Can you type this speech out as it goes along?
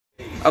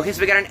Okay,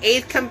 so we got an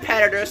 8th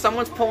competitor.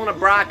 Someone's pulling a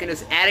Brock and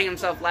just adding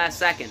himself last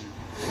second.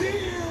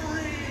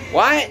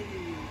 What?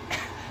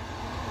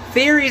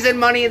 Theory's in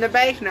Money in the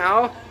Bank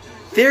now.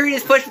 Theory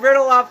just pushed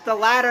Riddle up the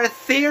ladder.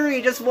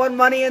 Theory just won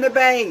Money in the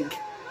Bank.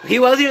 He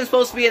wasn't even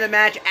supposed to be in the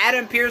match.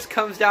 Adam Pearce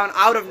comes down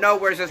out of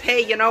nowhere and says,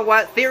 hey, you know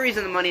what? Theory's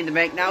in the Money in the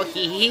Bank now.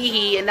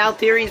 He. And now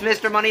Theory's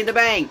Mr. Money in the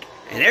Bank.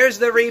 And there's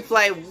the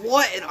replay.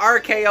 What an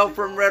RKO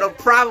from Riddle.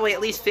 Probably at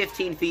least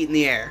 15 feet in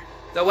the air.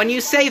 So when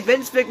you say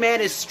Vince McMahon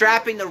is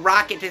strapping the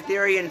rocket to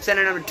Theory and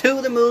sending him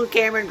to the moon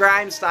Cameron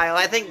Grimes style,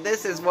 I think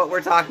this is what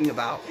we're talking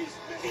about.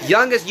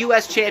 Youngest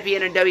U.S.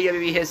 champion in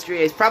WWE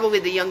history is probably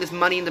the youngest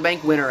Money in the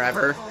Bank winner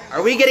ever.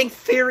 Are we getting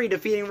Theory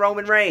defeating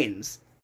Roman Reigns?